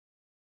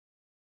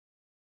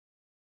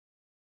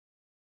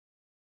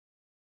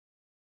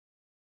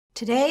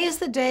Today is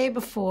the day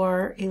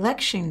before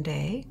Election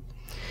Day,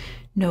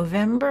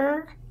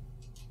 November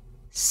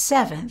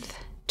 7th,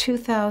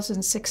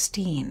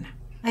 2016.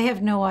 I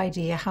have no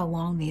idea how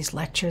long these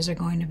lectures are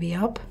going to be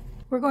up.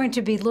 We're going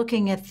to be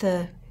looking at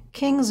the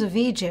kings of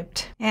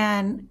Egypt,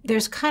 and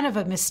there's kind of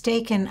a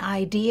mistaken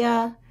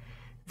idea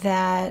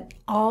that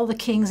all the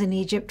kings in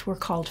Egypt were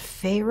called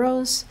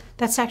pharaohs.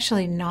 That's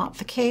actually not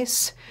the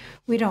case.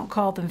 We don't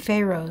call them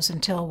pharaohs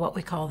until what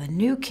we call the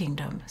New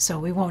Kingdom, so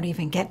we won't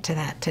even get to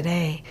that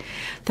today.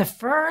 The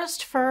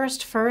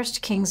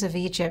first kings of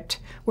Egypt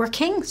were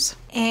kings,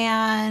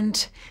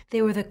 and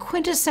they were the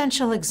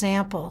quintessential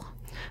example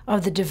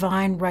of the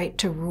divine right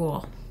to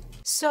rule.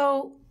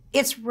 So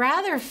it's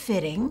rather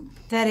fitting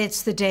that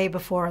it's the day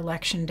before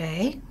Election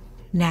Day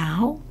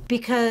now,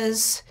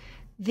 because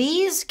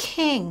these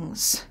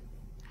kings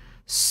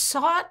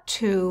sought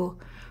to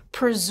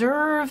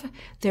preserve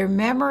their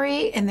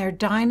memory and their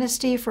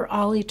dynasty for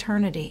all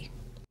eternity.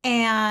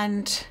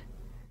 And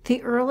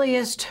the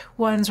earliest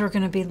ones we're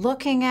going to be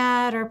looking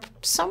at are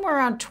somewhere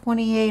around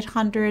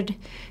 2800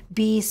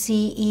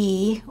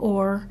 BCE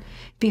or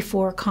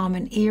before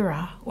Common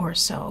Era or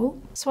so.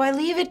 So I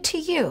leave it to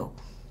you,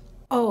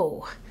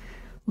 oh,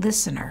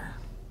 listener.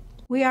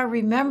 We are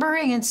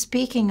remembering and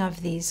speaking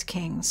of these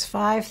kings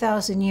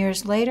 5,000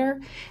 years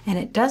later, and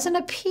it doesn't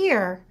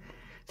appear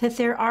that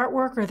their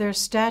artwork or their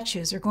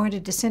statues are going to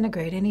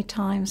disintegrate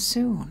anytime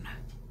soon.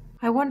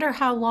 I wonder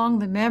how long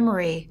the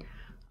memory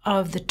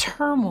of the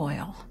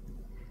turmoil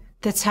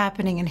that's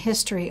happening in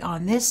history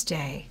on this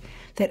day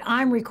that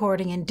I'm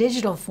recording in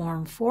digital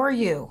form for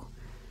you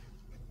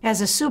as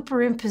a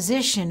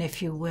superimposition,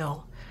 if you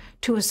will,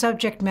 to a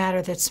subject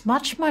matter that's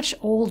much, much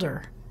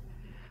older,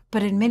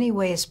 but in many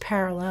ways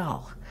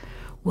parallel,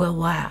 will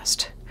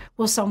last.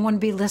 Will someone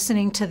be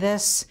listening to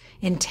this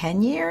in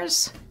 10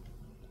 years?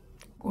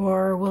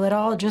 Or will it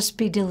all just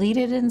be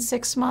deleted in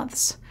 6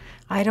 months?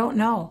 I don't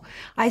know.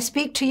 I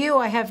speak to you.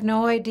 I have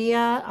no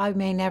idea. I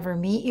may never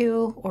meet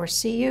you or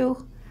see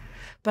you.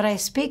 But I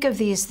speak of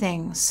these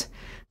things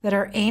that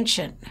are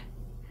ancient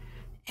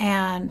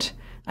and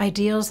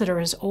ideals that are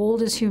as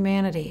old as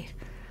humanity.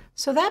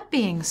 So that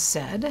being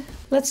said,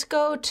 let's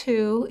go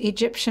to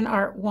Egyptian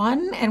Art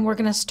 1, and we're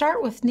going to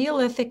start with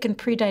Neolithic and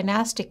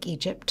pre-dynastic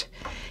Egypt,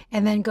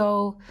 and then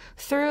go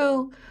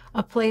through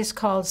a place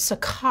called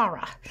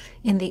Saqqara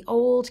in the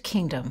Old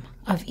Kingdom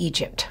of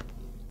Egypt.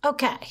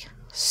 Okay,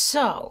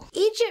 so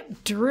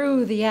Egypt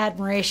drew the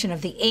admiration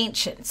of the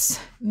ancients,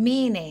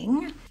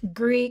 meaning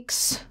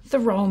Greeks, the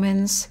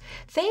Romans.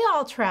 They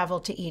all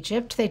traveled to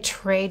Egypt. They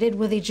traded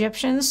with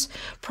Egyptians.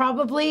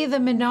 Probably the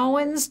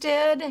Minoans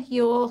did.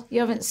 You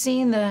haven't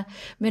seen the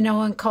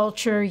Minoan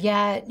culture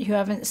yet. You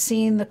haven't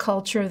seen the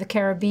culture of the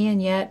Caribbean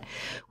yet.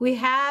 We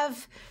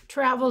have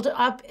traveled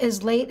up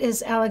as late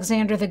as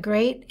Alexander the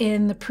Great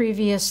in the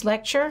previous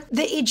lecture.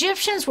 The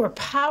Egyptians were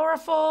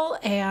powerful,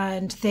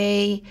 and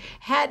they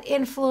had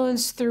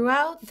influence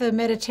throughout the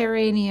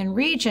Mediterranean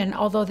region,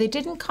 although they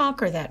didn't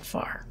conquer that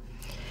far.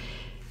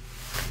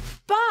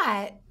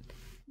 But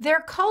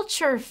their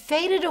culture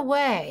faded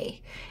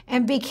away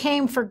and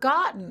became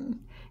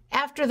forgotten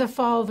after the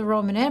fall of the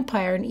Roman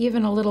Empire, and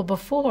even a little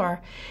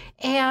before.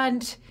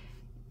 And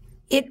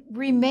it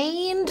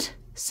remained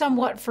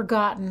somewhat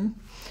forgotten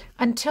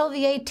until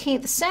the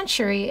 18th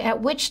century,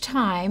 at which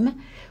time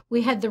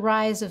we had the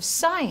rise of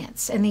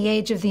science and the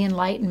age of the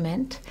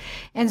Enlightenment.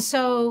 And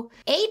so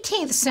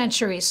 18th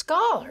century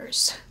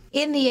scholars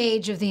in the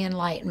age of the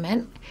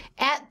Enlightenment,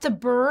 at the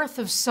birth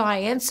of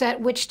science, at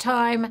which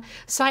time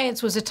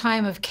science was a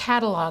time of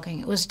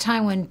cataloging. It was a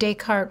time when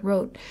Descartes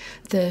wrote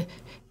the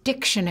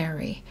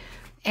dictionary,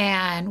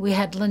 and we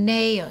had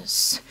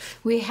Linnaeus.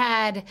 We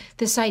had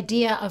this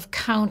idea of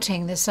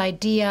counting, this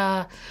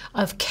idea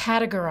of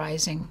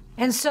categorizing.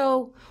 And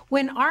so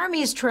when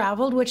armies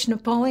traveled, which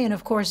Napoleon,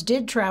 of course,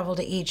 did travel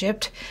to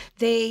Egypt,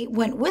 they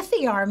went with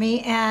the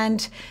army,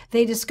 and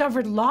they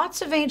discovered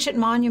lots of ancient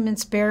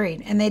monuments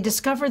buried. And they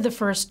discovered the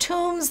first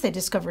tombs, they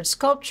discovered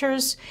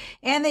sculptures,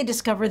 and they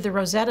discovered the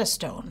Rosetta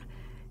Stone,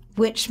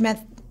 which meant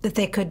that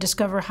they could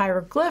discover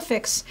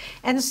hieroglyphics.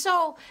 And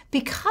so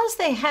because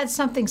they had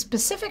something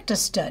specific to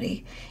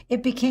study,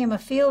 it became a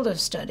field of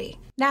study.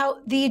 Now,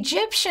 the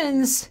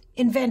Egyptians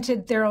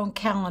invented their own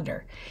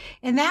calendar,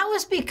 and that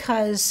was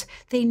because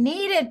they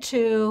needed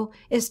to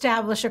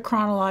establish a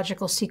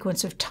chronological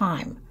sequence of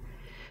time.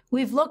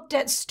 We've looked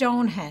at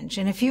Stonehenge,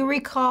 and if you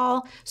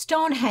recall,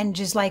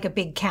 Stonehenge is like a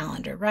big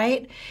calendar,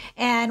 right?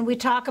 And we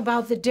talk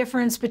about the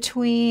difference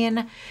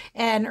between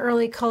an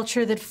early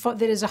culture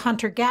that is a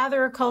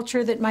hunter-gatherer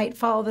culture that might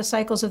follow the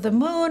cycles of the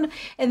moon,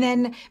 and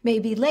then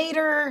maybe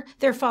later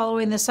they're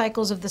following the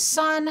cycles of the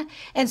sun.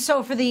 And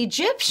so for the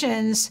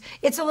Egyptians,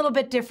 it's a little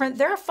bit different.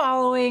 They're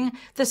following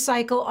the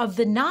cycle of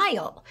the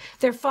Nile.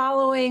 They're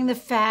following the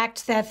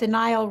fact that the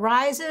Nile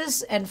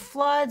rises and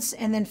floods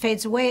and then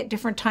fades away at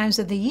different times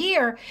of the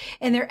year.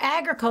 And their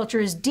agriculture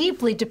is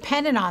deeply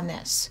dependent on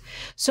this.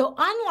 So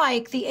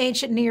unlike the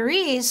ancient Near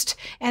East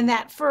and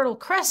that fertile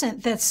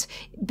crescent that's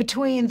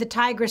between the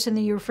Tigris and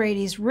the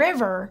Euphrates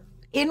River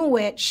in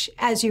which,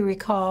 as you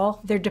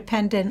recall, they're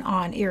dependent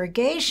on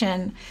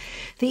irrigation.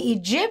 The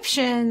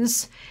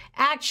Egyptians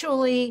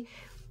actually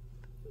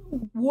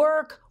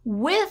work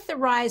with the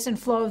rise and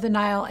flow of the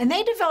Nile, and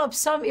they develop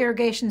some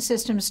irrigation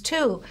systems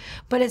too,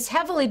 but it's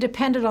heavily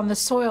dependent on the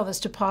soil that's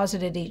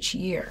deposited each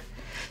year.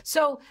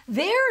 So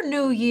their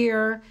new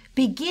year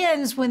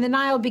begins when the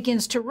Nile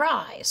begins to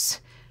rise.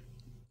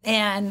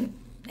 And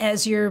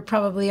as you're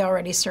probably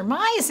already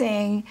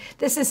surmising,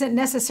 this isn't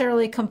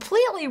necessarily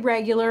completely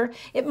regular.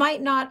 It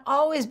might not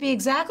always be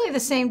exactly the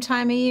same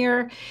time of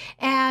year.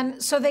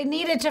 And so they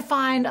needed to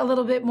find a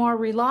little bit more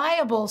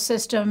reliable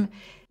system.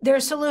 Their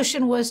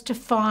solution was to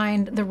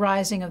find the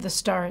rising of the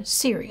star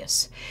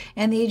Sirius.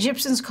 And the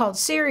Egyptians called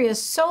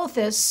Sirius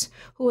Sothis,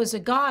 who was a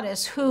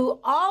goddess who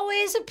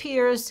always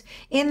appears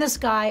in the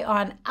sky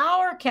on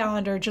our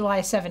calendar,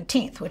 July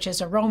 17th, which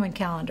is a Roman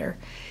calendar.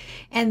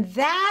 And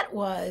that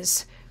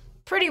was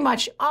pretty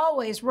much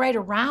always right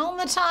around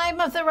the time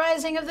of the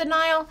rising of the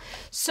Nile.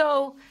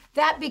 So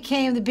that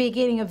became the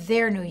beginning of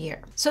their new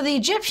year. So the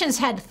Egyptians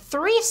had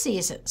 3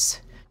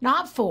 seasons,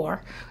 not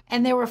 4,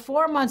 and there were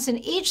 4 months in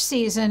each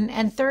season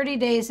and 30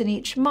 days in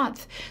each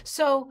month.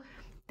 So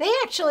they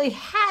actually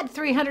had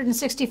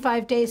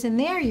 365 days in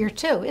their year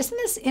too. Isn't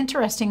this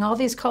interesting? All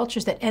these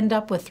cultures that end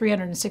up with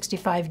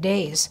 365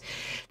 days.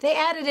 They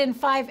added in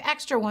 5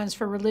 extra ones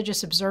for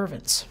religious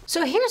observance.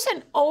 So here's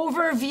an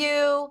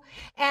overview,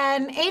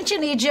 and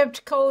ancient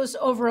Egypt goes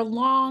over a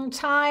long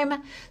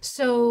time.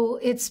 So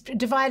it's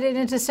divided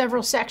into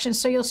several sections.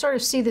 So you'll sort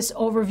of see this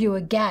overview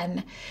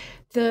again.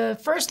 The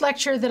first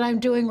lecture that I'm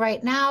doing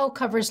right now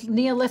covers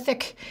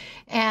Neolithic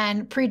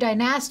and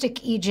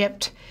pre-dynastic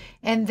Egypt.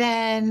 And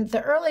then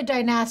the early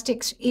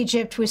dynastic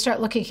Egypt, we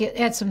start looking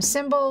at some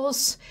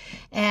symbols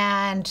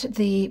and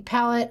the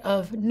palette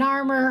of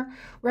Narmer,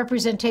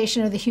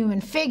 representation of the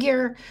human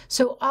figure.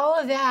 So all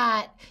of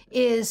that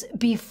is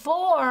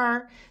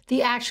before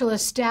the actual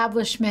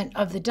establishment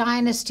of the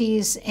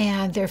dynasties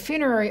and their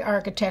funerary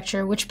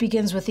architecture, which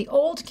begins with the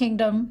Old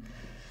Kingdom,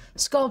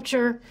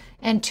 sculpture,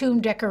 and tomb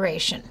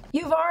decoration.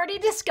 You've already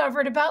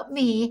discovered about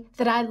me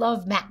that I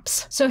love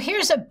maps. So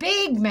here's a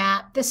big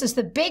map. This is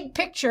the big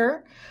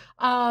picture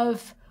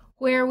of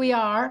where we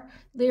are.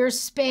 There's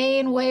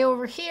Spain way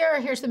over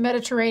here. Here's the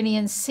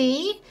Mediterranean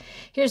Sea.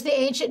 Here's the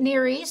ancient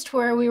Near East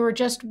where we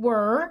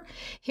were.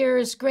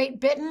 Here's Great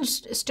Britain,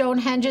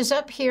 Stonehenge is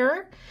up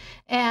here.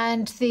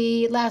 And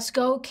the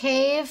Lascaux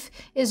Cave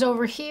is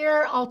over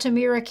here.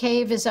 Altamira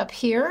Cave is up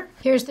here.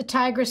 Here's the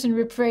Tigris and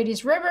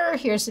Euphrates River.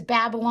 Here's the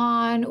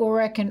Babylon,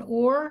 Uruk, and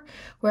Ur,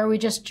 where we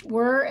just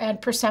were.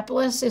 And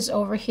Persepolis is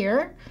over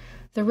here.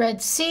 The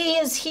Red Sea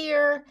is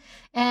here.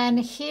 And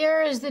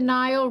here is the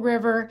Nile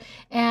River.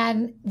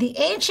 And the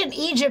ancient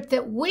Egypt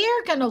that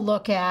we're going to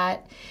look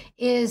at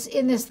is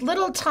in this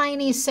little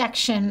tiny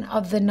section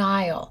of the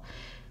Nile.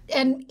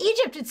 And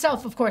Egypt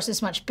itself, of course,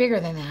 is much bigger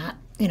than that.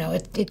 You know,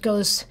 it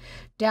goes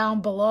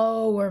down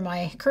below where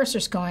my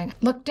cursor's going.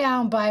 Look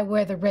down by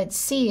where the Red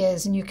Sea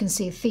is, and you can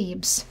see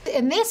Thebes.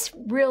 And this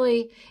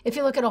really, if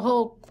you look at a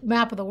whole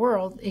map of the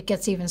world, it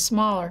gets even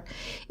smaller.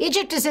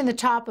 Egypt is in the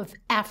top of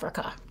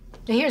Africa.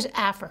 Now here's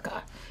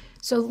Africa.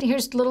 So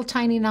here's little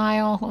tiny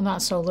Nile. Well,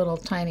 not so little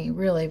tiny,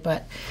 really,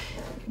 but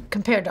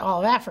compared to all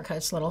of Africa,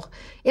 it's little.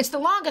 It's the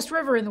longest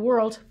river in the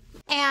world.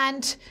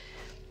 And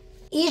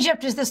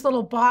Egypt is this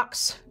little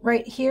box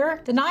right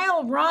here. The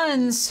Nile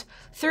runs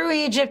through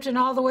Egypt and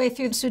all the way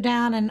through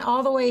Sudan and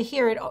all the way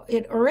here.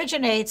 It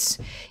originates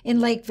in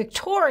Lake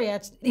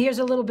Victoria. Here's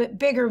a little bit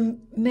bigger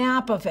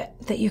map of it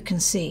that you can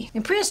see.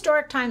 In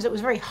prehistoric times, it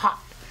was very hot.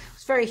 It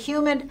was very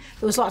humid.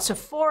 There was lots of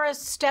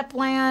forests, steppe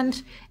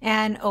land,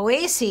 and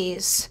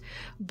oases.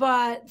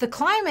 But the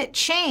climate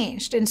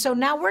changed. And so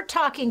now we're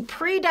talking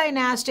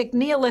pre-dynastic,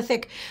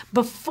 Neolithic,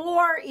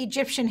 before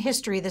Egyptian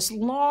history, this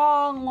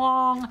long,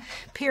 long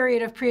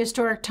period of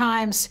prehistoric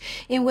times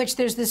in which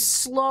there's this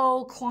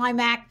slow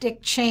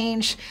climactic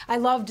change. I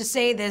love to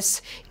say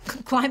this,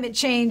 climate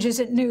change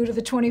isn't new to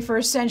the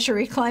 21st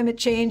century. Climate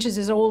change is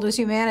as old as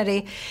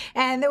humanity.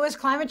 And there was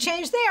climate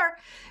change there.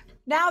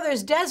 Now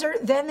there's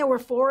desert, then there were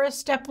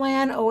forests, steppe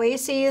land,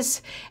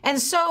 oases.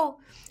 And so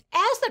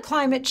as the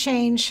climate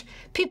changed,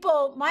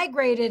 people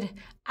migrated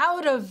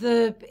out of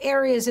the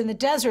areas in the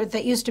desert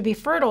that used to be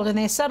fertile, and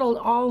they settled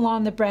all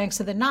along the banks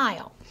of the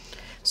Nile.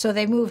 So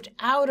they moved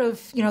out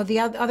of, the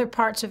other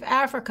parts of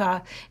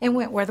Africa and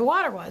went where the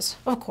water was,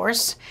 of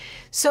course.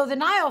 So the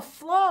Nile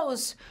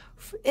flows,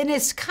 and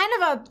it's kind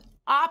of a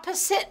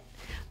opposite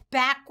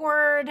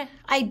backward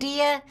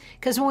idea,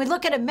 because when we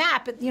look at a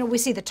map, we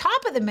see the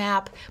top of the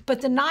map,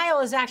 but the Nile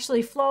is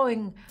actually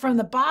flowing from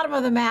the bottom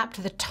of the map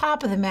to the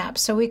top of the map.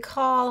 So we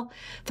call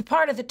the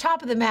part at the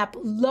top of the map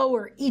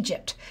Lower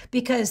Egypt,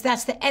 because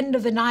that's the end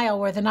of the Nile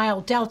where the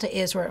Nile Delta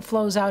is, where it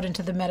flows out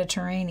into the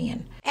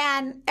Mediterranean.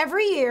 And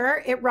every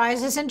year it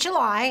rises in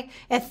July,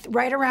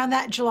 right around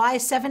that July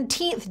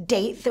 17th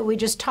date that we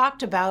just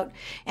talked about,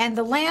 and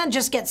the land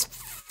just gets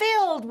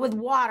filled with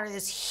water,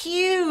 this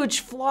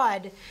huge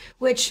flood,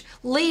 which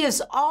leaves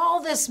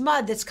all this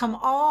mud that's come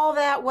all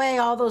that way,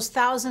 all those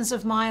thousands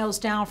of miles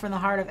down from the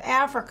heart of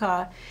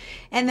Africa.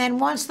 And then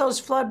once those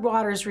flood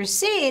waters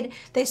recede,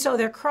 they sow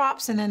their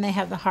crops and then they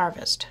have the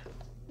harvest.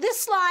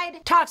 This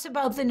slide talks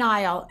about the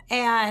Nile,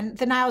 and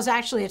the Nile is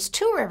actually, it's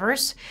two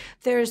rivers.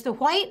 There's the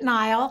White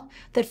Nile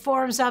that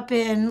forms up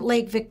in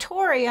Lake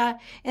Victoria,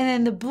 and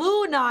then the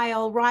Blue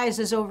Nile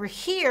rises over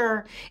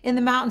here in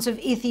the mountains of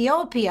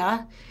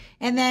Ethiopia.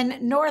 And then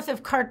north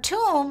of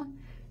Khartoum,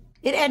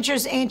 it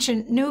enters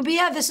ancient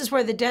Nubia. This is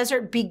where the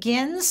desert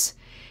begins.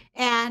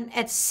 And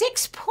at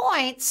 6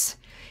 points,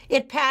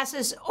 it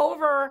passes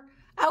over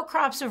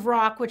outcrops of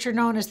rock, which are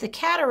known as the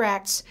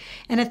cataracts.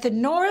 And at the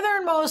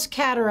northernmost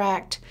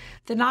cataract,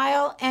 the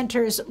Nile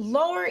enters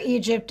Lower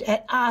Egypt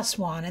at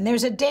Aswan, and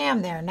there's a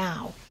dam there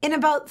now. In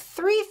about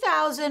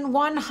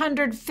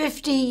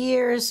 3,150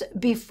 years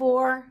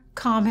before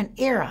Common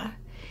Era,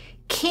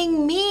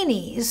 King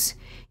Menes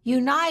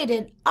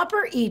united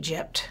Upper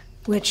Egypt,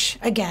 which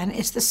again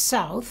is the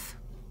south,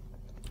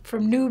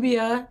 from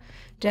Nubia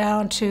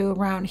down to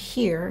around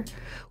here,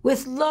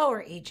 with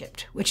Lower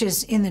Egypt, which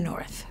is in the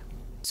north.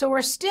 So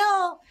we're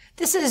still,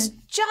 this is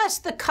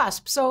just the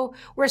cusp, so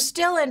we're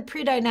still in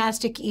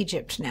pre-dynastic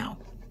Egypt now.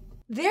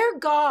 Their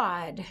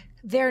god,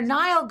 their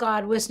Nile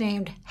god, was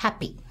named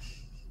Hapi.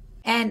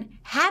 And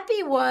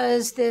Hapi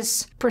was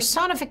this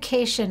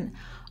personification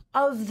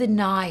of the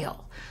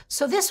Nile.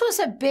 So this was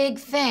a big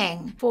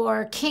thing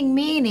for King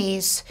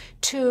Menes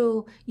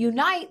to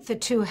unite the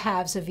two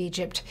halves of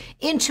Egypt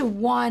into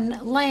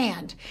one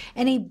land.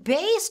 And he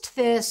based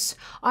this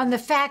on the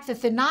fact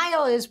that the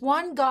Nile is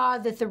one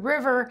god, that the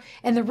river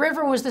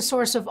was the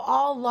source of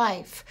all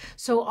life.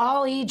 So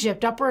all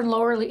Egypt, Upper and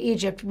Lower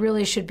Egypt,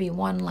 really should be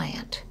one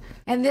land.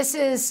 And this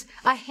is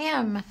a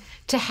hymn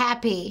to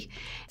Hapi.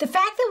 The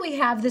fact that we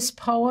have this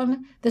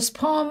poem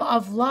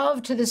of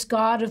love to this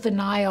god of the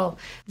Nile,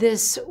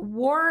 this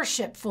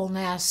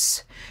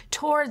worshipfulness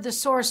toward the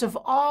source of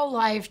all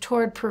life,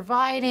 toward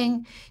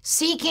providing,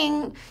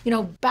 seeking,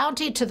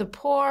 bounty to the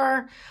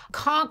poor,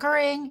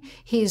 conquering.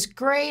 He's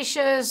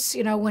gracious.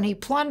 When he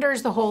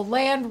plunders, the whole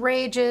land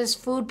rages,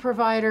 food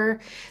provider.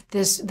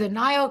 The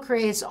Nile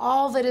creates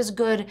all that is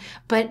good.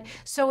 But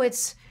so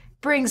it's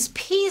brings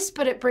peace,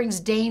 but it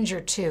brings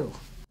danger too.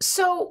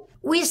 So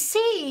we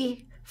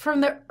see from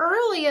the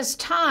earliest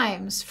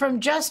times, from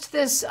just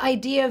this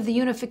idea of the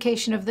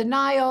unification of the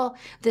Nile,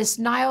 this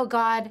Nile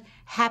god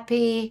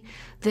Hapi,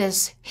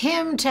 this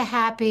hymn to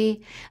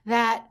Hapi,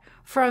 that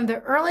from the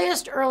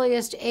earliest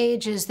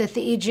ages that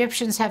the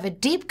Egyptians have a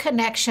deep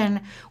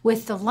connection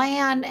with the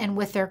land and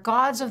with their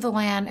gods of the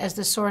land as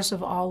the source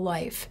of all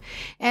life.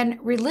 And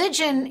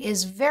religion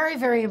is very,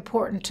 very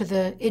important to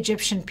the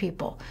Egyptian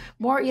people.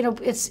 More,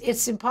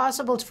 it's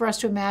impossible for us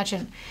to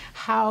imagine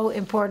how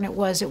important it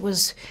was.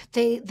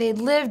 They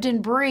lived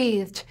and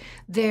breathed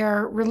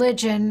their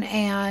religion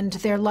and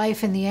their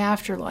life in the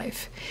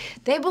afterlife.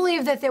 They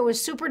believed that there was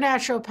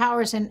supernatural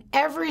powers in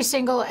every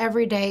single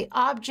everyday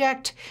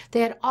object.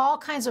 They had all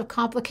kinds of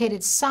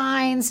complicated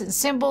signs and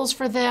symbols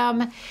for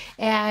them.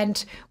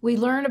 And we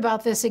learn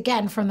about this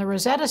again from the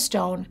Rosetta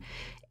Stone.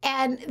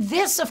 And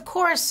this, of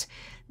course,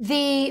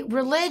 the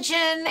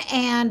religion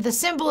and the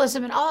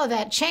symbolism and all of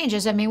that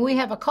changes. I mean, we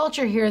have a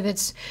culture here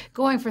that's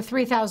going for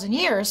 3,000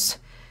 years.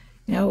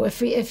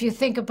 If you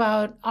think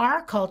about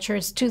our culture,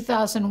 it's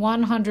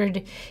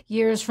 2,100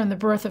 years from the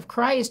birth of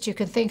Christ. You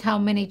can think how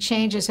many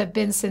changes have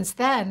been since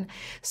then.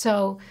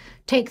 So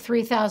take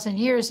 3,000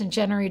 years and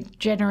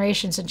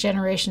generations and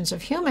generations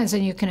of humans,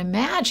 and you can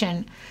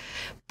imagine.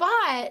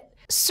 But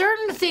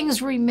certain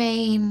things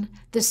remain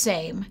the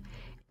same.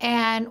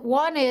 And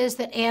one is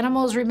that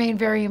animals remain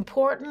very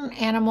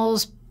important.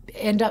 Animals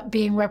end up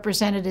being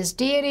represented as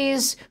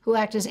deities who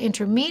act as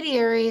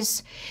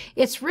intermediaries.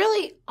 It's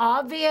really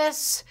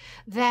obvious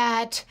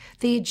that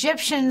the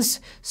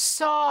Egyptians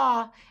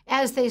saw,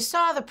 as they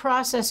saw the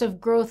process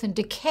of growth and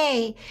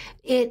decay,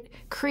 it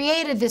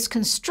created this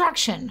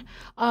construction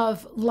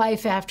of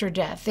life after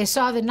death. They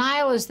saw the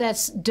Nile as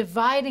that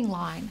dividing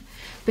line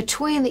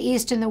between the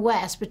east and the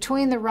west,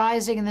 between the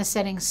rising and the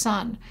setting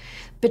sun,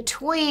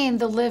 between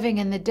the living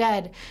and the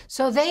dead.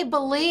 So they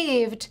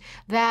believed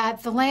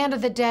that the land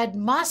of the dead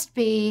must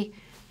be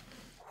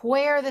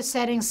where the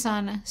setting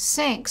sun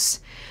sinks.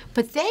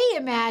 But they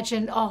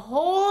imagined a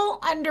whole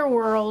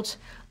underworld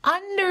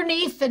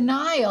underneath the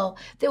Nile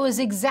that was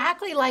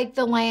exactly like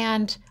the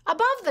land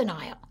above the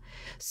Nile.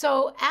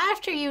 So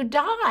after you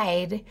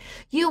died,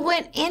 you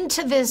went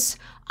into this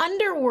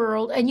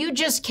underworld and you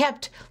just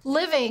kept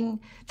living.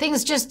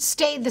 Things just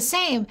stayed the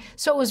same.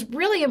 So it was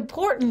really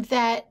important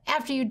that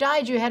after you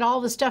died, you had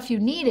all the stuff you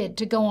needed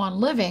to go on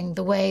living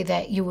the way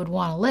that you would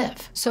want to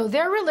live. So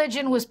their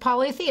religion was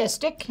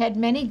polytheistic, had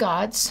many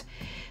gods.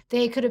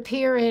 They could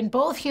appear in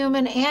both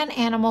human and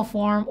animal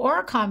form or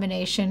a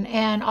combination,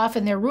 and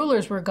often their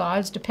rulers were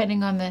gods,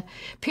 depending on the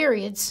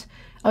periods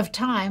of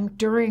time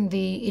during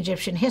the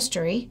Egyptian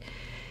history.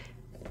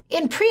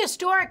 In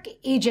prehistoric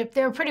Egypt,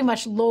 they were pretty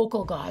much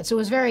local gods. It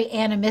was very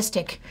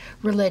animistic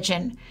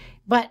religion.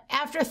 But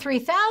after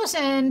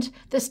 3000,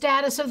 the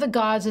status of the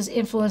gods is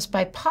influenced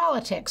by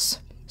politics.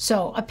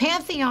 So a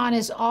pantheon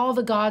is all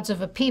the gods of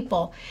a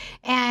people.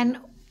 And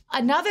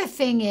another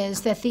thing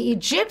is that the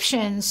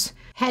Egyptians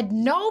had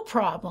no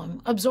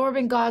problem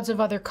absorbing gods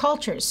of other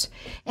cultures.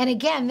 And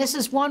again, this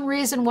is one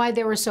reason why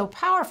they were so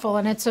powerful,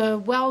 and it's a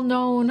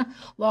well-known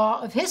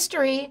law of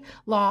history,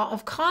 law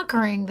of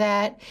conquering,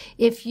 that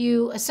if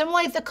you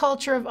assimilate the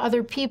culture of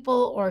other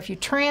people, or if you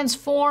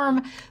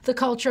transform the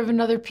culture of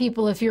another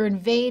people, if you're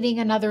invading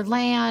another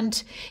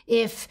land,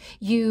 if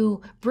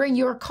you bring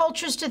your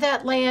cultures to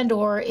that land,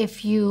 or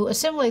if you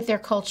assimilate their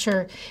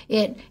culture,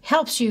 it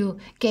helps you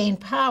gain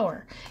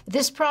power.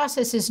 This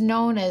process is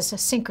known as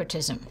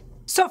syncretism.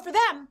 So for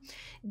them,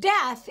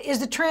 death is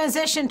the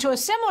transition to a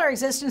similar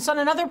existence on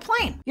another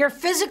plane. You're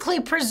physically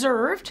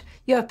preserved,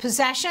 you have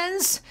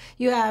possessions,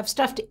 you have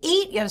stuff to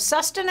eat, you have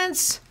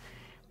sustenance,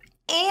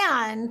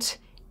 and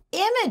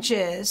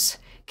images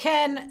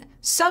can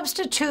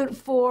substitute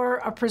for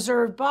a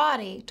preserved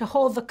body to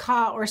hold the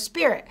ka or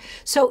spirit.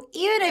 So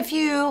even if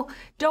you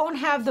don't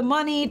have the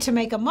money to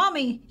make a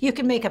mummy, you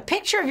can make a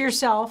picture of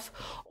yourself,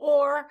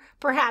 or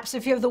perhaps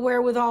if you have the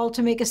wherewithal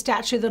to make a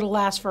statue that'll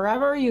last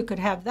forever, you could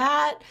have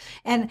that,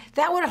 and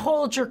that would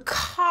hold your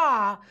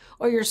ka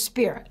or your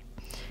spirit.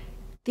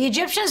 The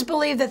Egyptians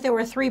believed that there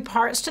were three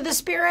parts to the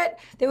spirit.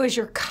 There was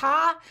your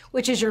ka,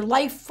 which is your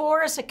life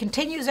force. It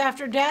continues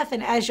after death.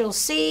 And as you'll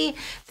see,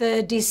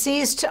 the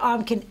deceased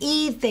can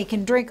eat. They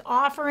can drink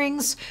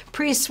offerings.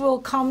 Priests will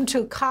come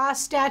to ka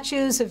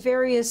statues of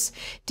various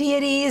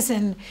deities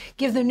and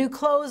give them new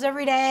clothes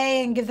every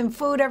day and give them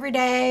food every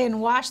day and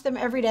wash them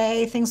every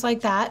day, things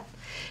like that.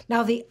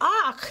 Now, the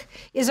ARTH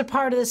is a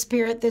part of the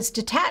spirit that's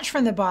detached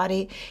from the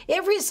body.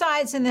 It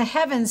resides in the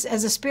heavens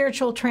as a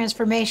spiritual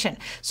transformation.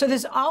 So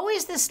there's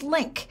always this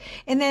link.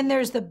 And then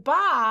there's the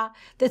Ba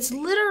that's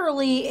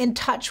literally in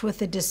touch with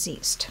the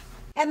deceased.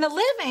 And the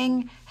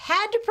living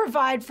had to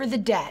provide for the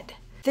dead.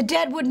 The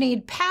dead would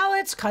need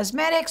pallets,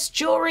 cosmetics,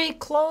 jewelry,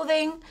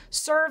 clothing,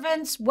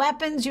 servants,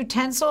 weapons,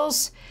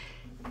 utensils.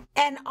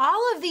 And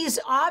all of these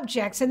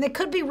objects, and they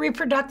could be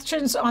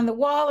reproductions on the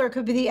wall, or it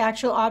could be the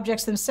actual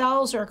objects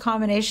themselves, or a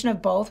combination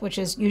of both, which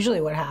is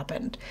usually what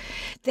happened.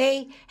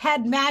 They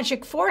had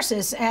magic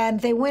forces, and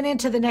they went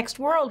into the next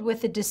world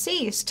with the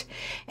deceased,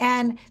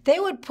 and they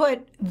would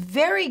put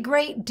very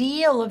great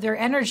deal of their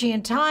energy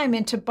and time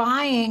into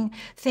buying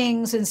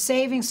things and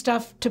saving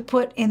stuff to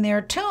put in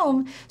their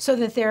tomb so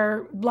that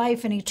their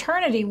life and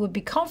eternity would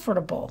be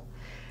comfortable.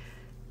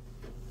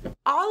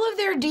 All of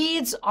their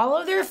deeds, all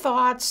of their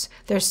thoughts,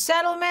 their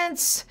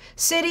settlements,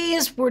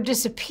 cities were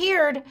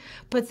disappeared,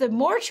 but the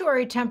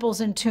mortuary temples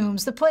and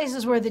tombs, the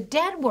places where the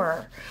dead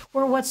were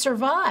what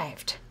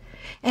survived.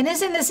 And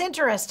isn't this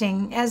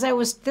interesting?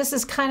 This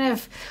is kind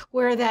of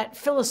where that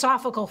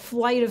philosophical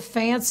flight of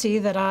fancy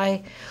that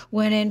I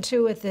went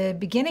into at the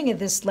beginning of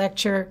this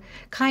lecture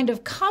kind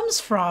of comes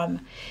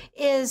from,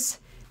 is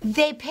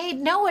they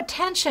paid no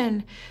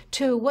attention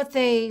to what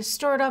they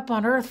stored up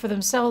on earth for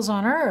themselves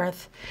on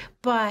earth,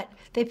 but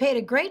they paid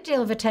a great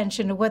deal of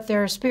attention to what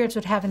their spirits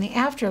would have in the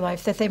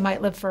afterlife, that they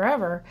might live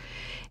forever.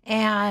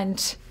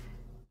 And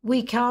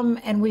we come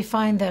and we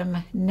find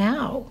them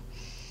now.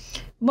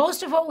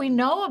 Most of what we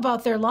know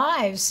about their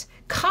lives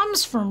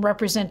comes from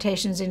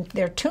representations in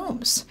their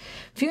tombs,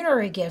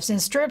 funerary gifts,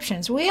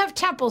 inscriptions. We have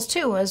temples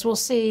too, as we'll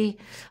see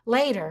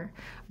later.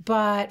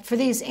 But for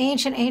these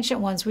ancient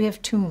ones, we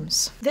have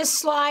tombs. This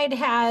slide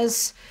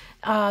has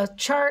a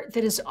chart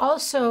that is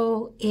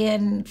also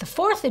in the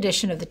 4th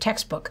edition of the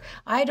textbook.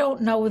 I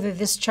don't know whether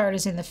this chart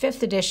is in the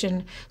 5th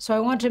edition, so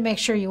I want to make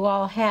sure you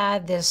all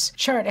had this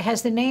chart. It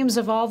has the names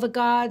of all the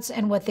gods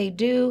and what they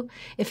do.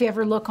 If you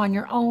ever look on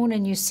your own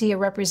and you see a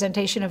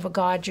representation of a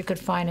god, you could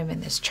find him in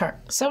this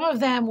chart. Some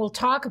of them will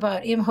talk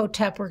about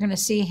Imhotep. We're going to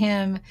see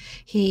him.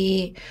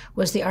 He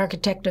was the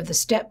architect of the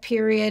steppe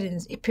period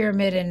and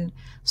pyramid in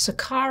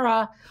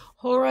Saqqara.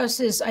 Horus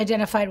is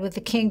identified with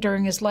the king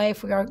during his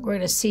life. We're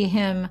going to see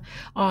him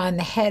on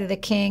the head of the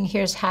king.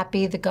 Here's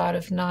Hapi, the god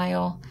of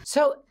Nile.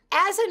 So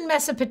as in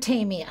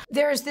Mesopotamia,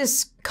 there's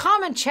this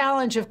common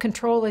challenge of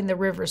controlling the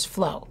river's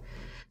flow.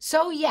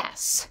 So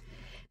yes,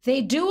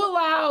 they do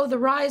allow the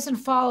rise and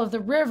fall of the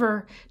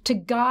river to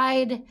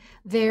guide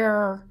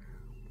their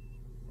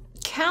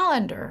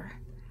calendar,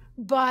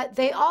 but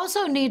they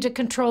also need to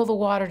control the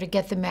water to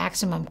get the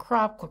maximum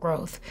crop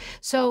growth.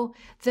 So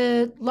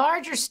the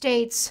larger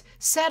states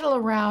settle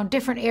around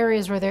different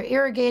areas where they're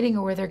irrigating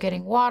or where they're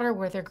getting water,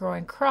 where they're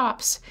growing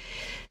crops.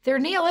 Their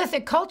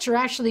Neolithic culture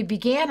actually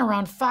began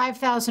around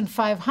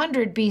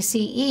 5,500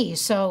 BCE.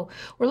 So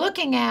we're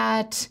looking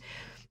at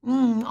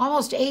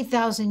almost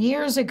 8,000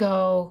 years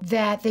ago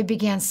that they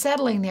began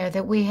settling there,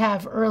 that we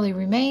have early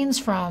remains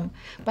from.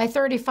 By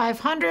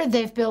 3,500,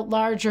 they've built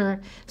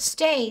larger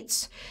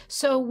states.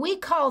 So we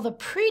call the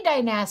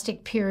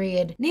pre-dynastic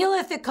period.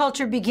 Neolithic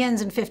culture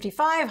begins in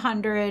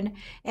 5,500,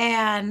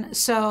 and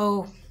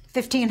so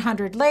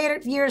 1,500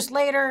 years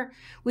later,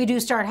 we do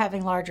start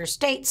having larger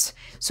states.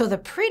 So the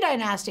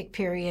pre-dynastic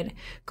period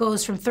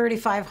goes from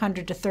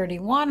 3,500 to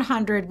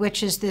 3,100,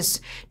 which is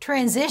this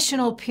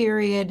transitional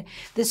period,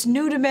 this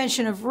new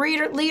dimension of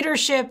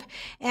leadership,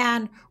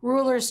 and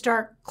rulers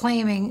start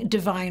claiming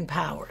divine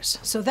powers.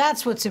 So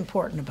that's what's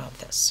important about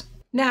this.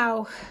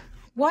 Now,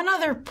 one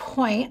other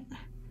point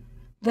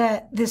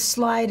that this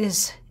slide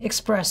is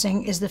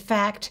expressing is the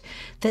fact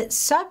that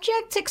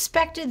subjects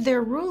expected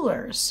their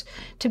rulers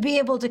to be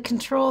able to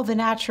control the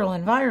natural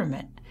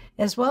environment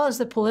as well as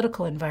the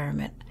political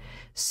environment.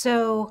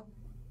 So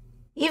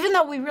even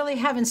though we really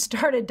haven't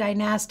started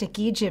dynastic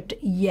Egypt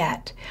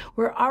yet,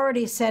 we're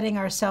already setting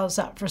ourselves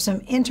up for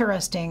some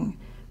interesting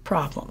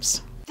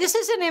problems. This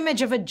is an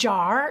image of a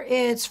jar.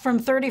 It's from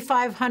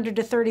 3,500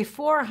 to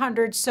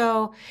 3,400,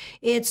 so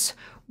it's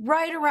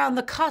right around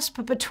the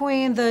cusp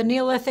between the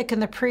Neolithic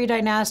and the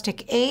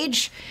pre-dynastic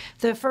age.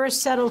 The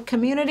first settled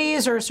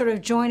communities are sort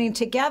of joining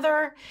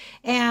together,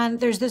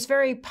 and there's this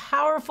very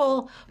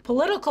powerful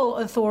political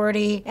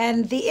authority.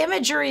 And the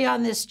imagery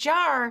on this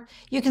jar,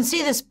 you can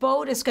see this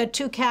boat. It's got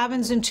 2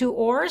 cabins and 2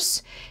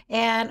 oars,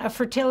 and a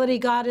fertility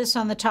goddess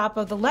on the top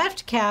of the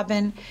left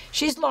cabin.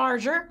 She's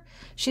larger.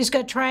 She's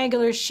got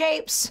triangular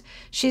shapes.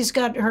 She's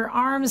got her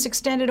arms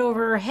extended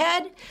over her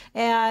head.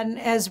 And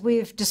as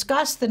we've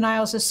discussed, the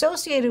Nile's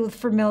associated with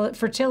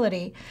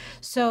fertility.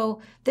 So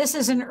this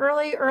is an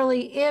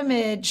early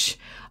image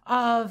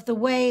of the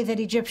way that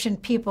Egyptian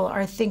people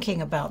are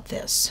thinking about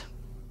this.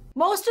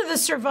 Most of the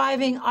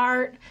surviving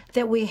art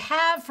that we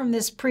have from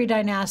this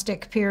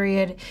pre-dynastic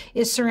period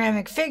is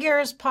ceramic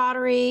figures,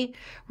 pottery,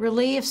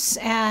 reliefs,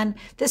 and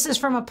this is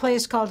from a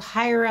place called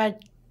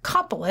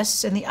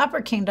Hierakonpolis in the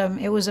Upper Kingdom.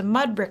 It was a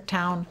mud brick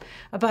town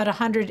about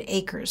 100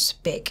 acres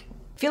big.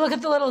 If you look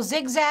at the little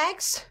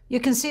zigzags, you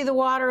can see the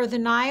water of the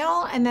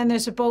Nile, and then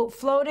there's a boat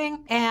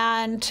floating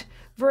and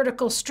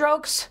vertical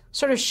strokes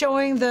sort of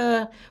showing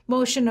the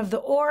motion of the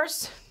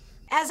oars.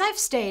 As I've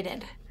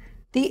stated,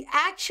 the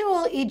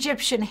actual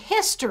Egyptian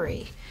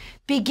history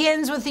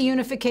begins with the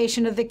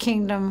unification of the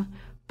kingdom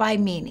by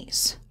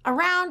Menes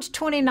around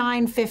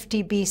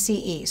 2950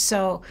 BCE,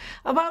 so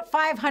about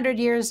 500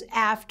 years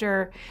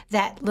after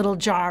that little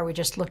jar we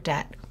just looked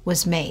at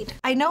was made.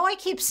 I know I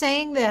keep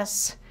saying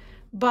this,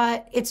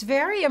 but it's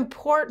very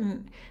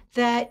important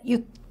that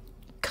you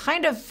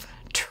kind of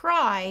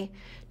try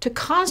to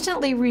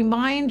constantly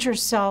remind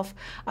yourself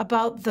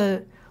about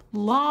the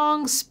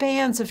long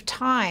spans of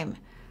time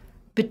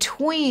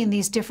between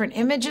these different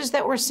images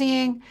that we're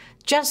seeing,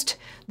 just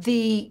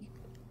the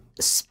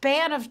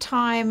span of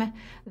time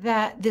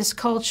that this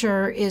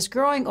culture is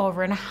growing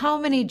over and how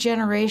many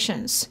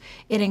generations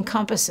it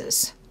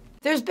encompasses.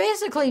 There's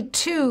basically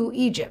 2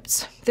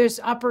 Egypts. There's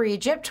Upper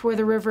Egypt, where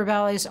the river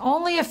valley is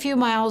only a few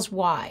miles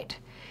wide.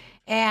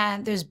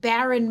 And there's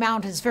barren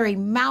mountains, very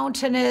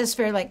mountainous,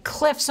 very like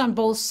cliffs on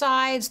both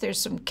sides. There's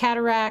some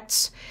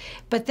cataracts.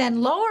 But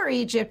then Lower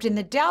Egypt in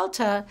the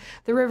delta,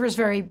 the river's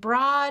very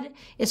broad.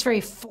 It's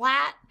very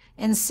flat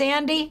and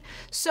sandy.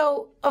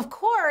 So, of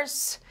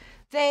course,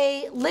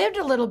 they lived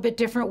a little bit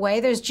different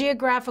way. There's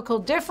geographical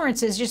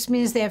differences, just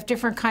means they have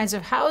different kinds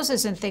of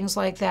houses and things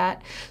like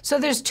that. So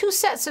there's 2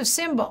 sets of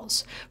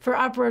symbols for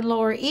Upper and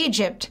Lower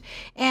Egypt.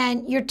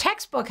 And your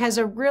textbook has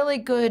a really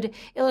good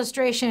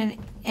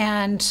illustration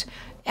and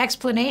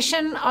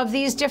explanation of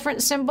these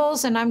different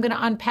symbols, and I'm going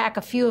to unpack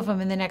a few of them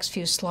in the next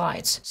few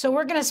slides. So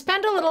we're going to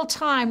spend a little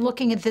time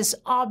looking at this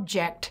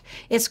object.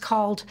 It's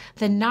called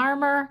the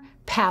Narmer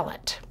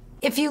palette.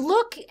 If you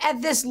look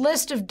at this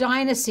list of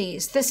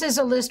dynasties, this is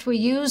a list we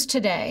use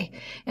today.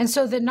 And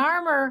so the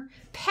Narmer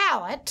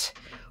palette,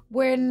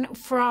 when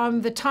from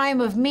the time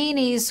of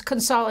Menes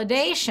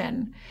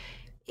consolidation,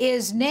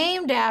 is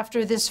named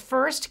after this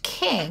first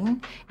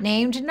king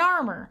named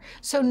Narmer.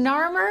 So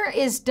Narmer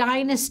is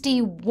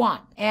dynasty 1,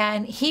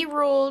 and he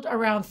ruled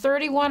around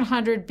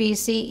 3100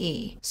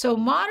 BCE. So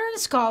modern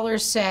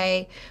scholars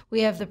say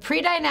we have the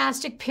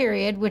pre-dynastic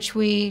period, which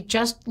we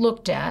just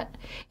looked at,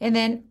 and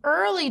then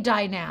early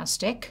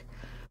dynastic,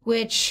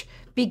 which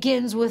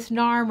begins with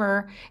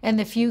Narmer and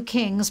the few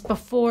kings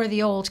before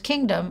the Old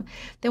Kingdom.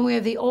 Then we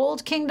have the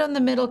Old Kingdom,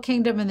 the Middle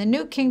Kingdom, and the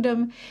New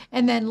Kingdom.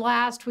 And then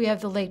last, we have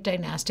the late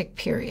dynastic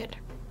period.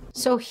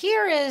 So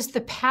here is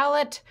the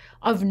palette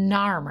of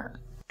Narmer.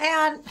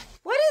 And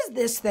what is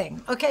this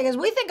thing? Okay, because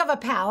we think of a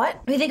palette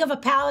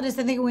as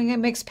the thing we can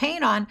mix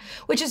paint on,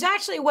 which is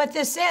actually what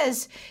this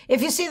is.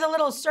 If you see the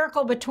little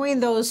circle between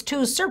those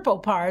 2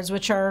 serpopards,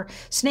 which are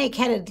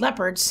snake-headed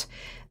leopards,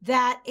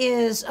 that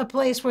is a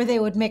place where they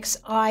would mix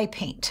eye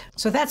paint.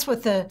 So that's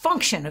what the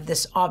function of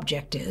this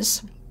object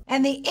is.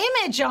 And the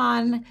image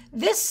on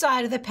this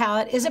side of the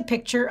palette is a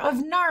picture of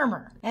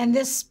Narmer. And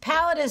this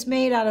palette is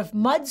made out of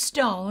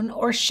mudstone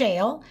or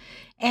shale.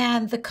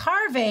 And the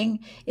carving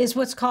is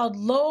what's called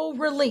low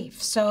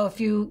relief. So if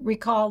you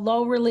recall,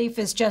 low relief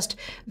is just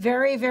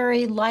very,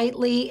 very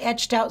lightly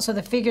etched out. So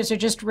the figures are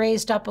just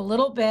raised up a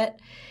little bit.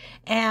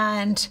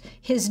 And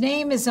his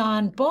name is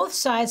on both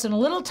sides in a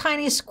little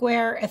tiny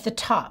square at the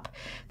top.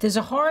 There's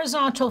a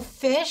horizontal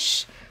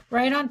fish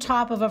right on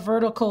top of a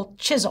vertical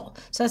chisel.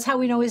 So that's how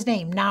we know his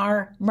name,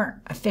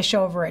 Nar-mer, a fish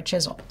over a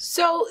chisel.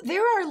 So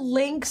there are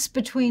links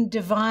between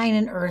divine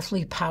and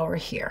earthly power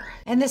here.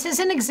 And this is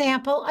an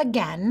example,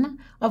 again,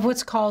 of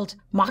what's called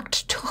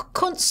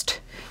Machtkunst,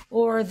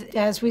 or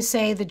as we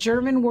say, the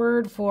German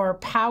word for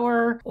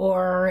power,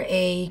 or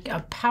a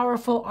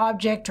powerful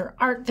object or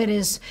art that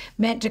is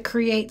meant to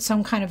create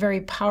some kind of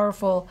very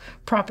powerful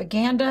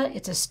propaganda.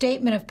 It's a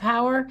statement of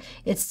power.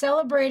 It's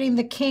celebrating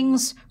the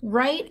king's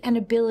right and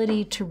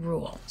ability to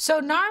rule. So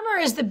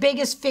Narmer is the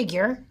biggest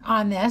figure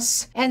on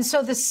this. And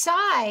so the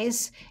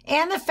size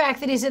and the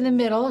fact that he's in the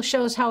middle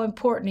shows how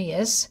important he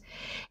is.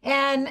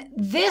 And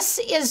this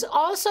is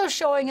also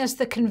showing us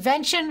the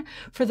convention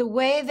for the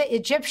way the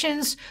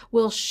Egyptians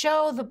will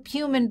show the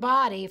human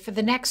body for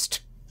the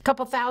next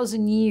couple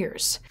thousand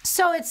years.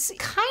 So it's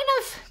kind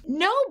of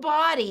no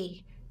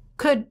body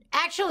could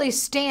actually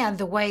stand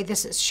the way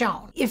this is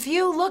shown. If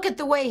you look at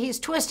the way he's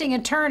twisting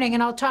and turning,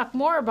 and I'll talk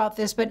more about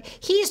this, but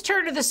he's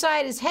turned to the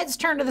side, his head's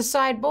turned to the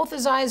side, both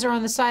his eyes are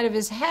on the side of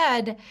his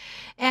head,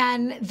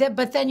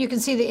 but then you can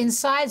see the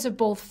insides of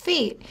both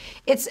feet.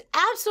 It's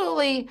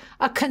absolutely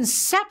a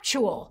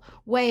conceptual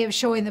way of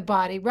showing the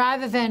body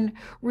rather than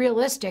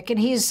realistic. And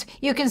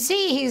you can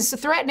see he's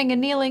threatening a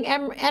kneeling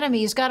enemy.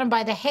 He's got him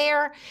by the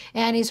hair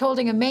and he's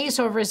holding a mace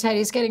over his head.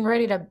 He's getting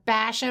ready to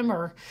bash him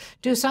or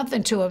do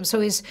something to him.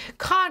 So his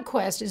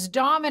conquest, his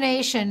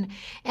domination,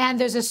 and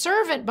there's a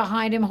servant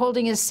behind him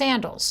holding his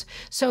sandals.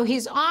 So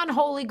he's on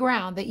holy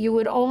ground, that you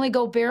would only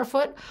go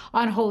barefoot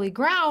on holy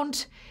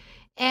ground.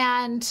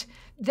 And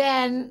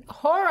then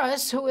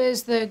Horus, who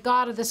is the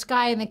god of the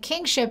sky and the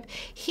kingship,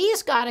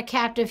 he's got a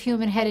captive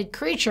human-headed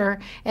creature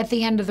at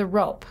the end of the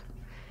rope.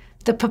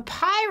 The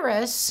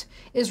papyrus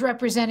is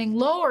representing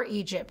Lower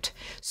Egypt.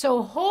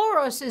 So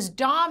Horus is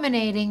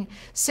dominating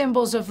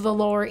symbols of the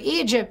Lower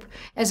Egypt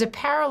as a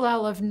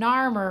parallel of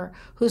Narmer,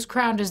 who's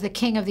crowned as the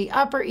king of the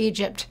Upper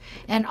Egypt.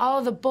 And all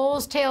of the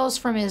bull's tails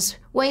from his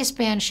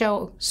waistband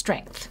show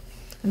strength.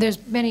 And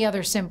there's many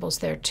other symbols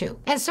there too.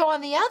 And so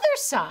on the other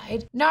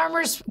side,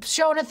 Narmer's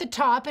shown at the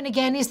top, and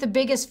again, he's the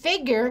biggest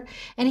figure,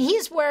 and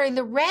he's wearing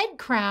the red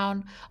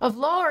crown of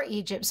Lower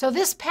Egypt. So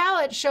this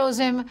palette shows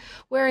him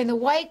wearing the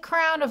white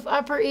crown of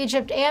Upper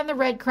Egypt and the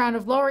red crown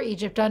of Lower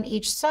Egypt on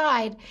each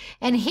side.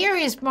 And here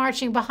he's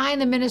marching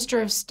behind the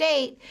minister of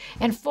state,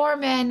 and 4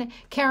 men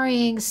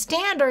carrying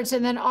standards,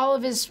 and then all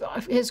of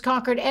his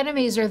conquered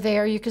enemies are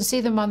there. You can see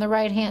them on the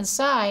right-hand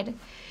side.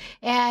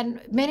 And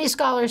many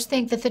scholars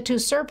think that the 2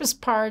 surface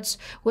parts,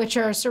 which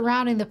are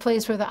surrounding the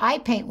place where the eye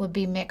paint would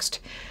be mixed,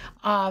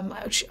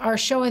 are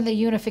showing the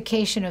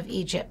unification of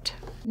Egypt.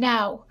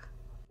 Now,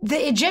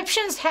 the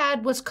Egyptians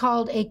had what's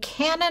called a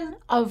canon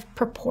of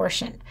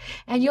proportion.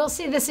 And you'll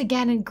see this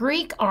again in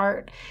Greek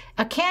art.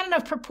 A canon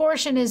of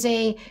proportion is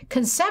a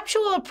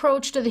conceptual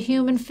approach to the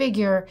human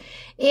figure.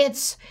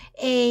 It's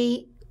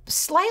a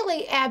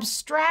slightly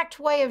abstract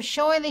way of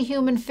showing the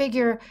human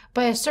figure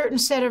by a certain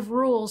set of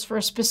rules for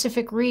a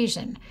specific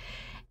reason.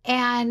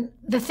 And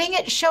the thing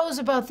it shows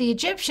about the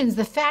Egyptians,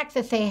 the fact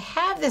that they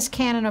have this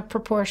canon of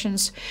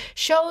proportions,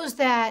 shows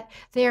that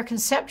they are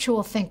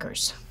conceptual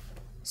thinkers.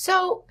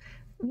 So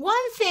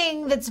one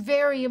thing that's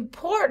very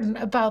important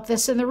about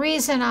this, and the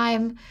reason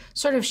I'm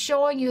sort of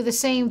showing you the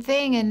same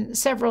thing in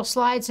several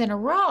slides in a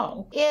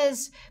row,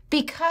 is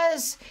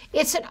because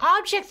it's an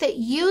object that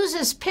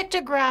uses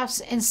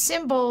pictographs and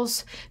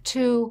symbols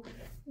to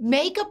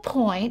make a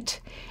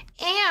point,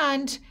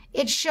 and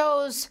it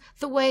shows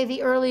the way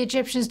the early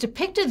Egyptians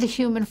depicted the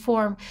human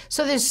form.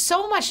 So there's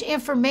so much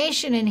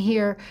information in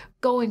here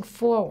going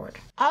forward.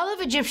 All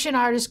of Egyptian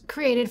art is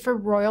created for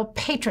royal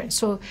patrons.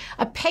 So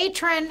a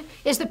patron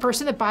is the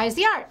person that buys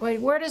the art.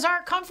 Where does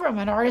art come from?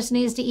 An artist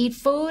needs to eat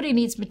food, he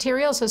needs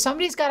material, so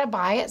somebody's got to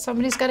buy it,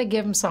 somebody's got to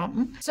give him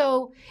something.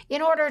 So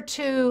in order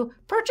to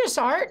purchase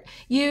art,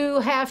 you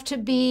have to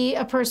be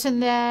a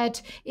person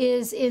that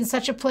is in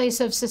such a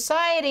place of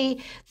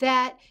society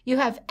that you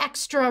have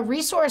extra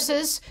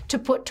resources to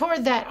put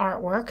toward that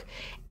artwork.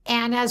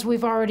 And as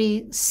we've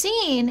already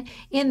seen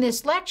in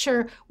this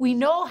lecture, we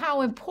know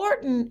how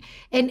important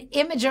an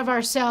image of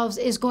ourselves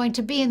is going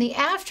to be in the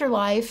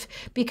afterlife,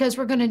 because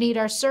we're going to need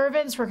our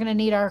servants, we're going to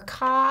need our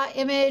Ka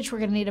image, we're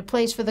going to need a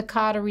place for the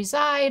Ka to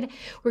reside,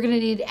 we're going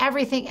to need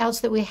everything else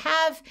that we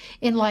have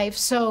in life.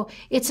 So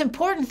it's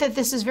important that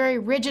this is very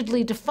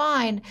rigidly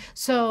defined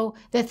so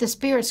that the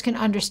spirits can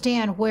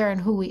understand where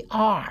and who we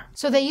are.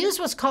 So they use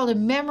what's called a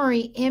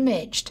memory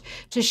imaged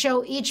to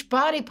show each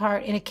body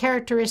part in a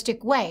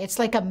characteristic way. It's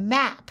like a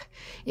map,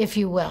 if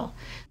you will.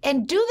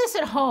 And do this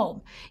at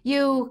home.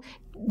 You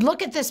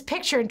look at this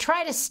picture and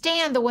try to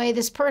stand the way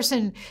this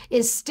person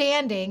is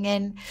standing,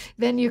 and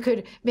then you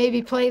could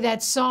maybe play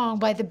that song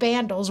by the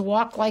Bandles,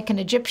 Walk Like an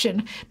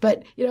Egyptian.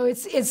 But you know,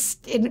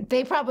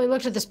 they probably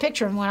looked at this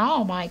picture and went,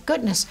 oh my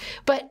goodness.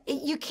 But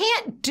you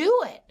can't do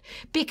it,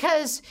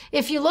 because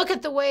if you look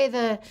at the way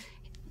the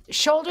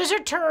shoulders are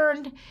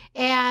turned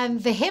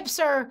and the hips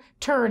are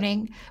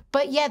turning,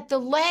 but yet the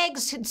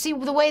legs, see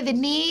the way the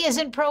knee is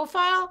in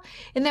profile?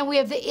 And then we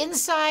have the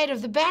inside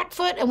of the back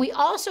foot, and we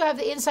also have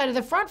the inside of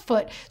the front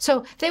foot.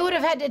 So they would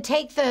have had to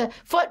take the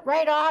foot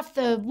right off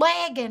the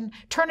leg and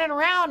turn it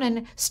around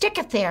and stick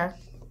it there.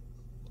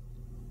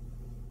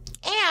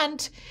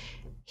 And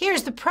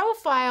here's the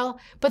profile,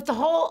 but the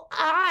whole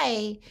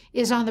eye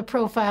is on the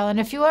profile. And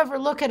if you ever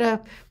look at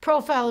a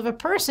profile of a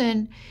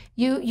person,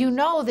 you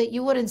know that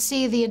you wouldn't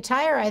see the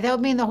entire eye. That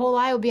would mean the whole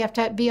eye would have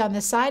to be on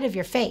the side of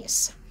your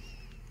face.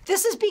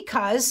 This is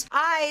because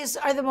eyes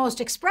are the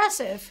most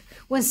expressive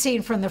when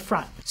seen from the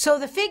front. So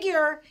the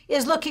figure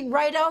is looking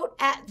right out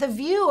at the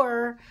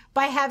viewer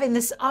by having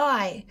this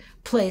eye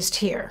placed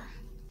here.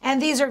 And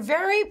these are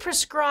very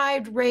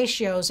prescribed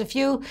ratios. If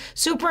you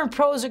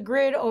superimpose a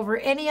grid over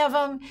any of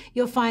them,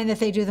 you'll find that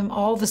they do them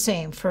all the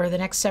same for the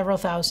next several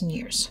thousand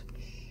years.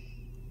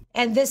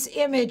 And this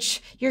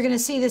image, you're going to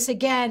see this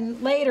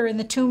again later in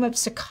the tomb of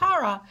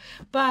Saqqara,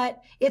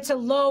 but it's a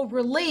low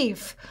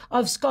relief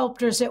of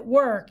sculptors at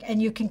work,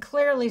 and you can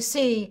clearly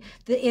see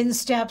the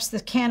insteps,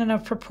 the canon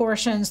of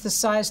proportions, the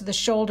size of the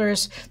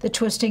shoulders, the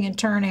twisting and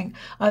turning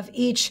of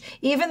each.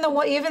 Even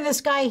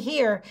this guy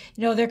here,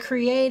 you know, they're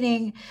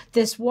creating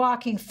this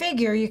walking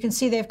figure. You can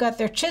see they've got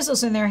their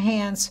chisels in their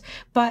hands,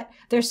 but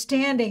they're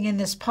standing in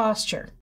this posture.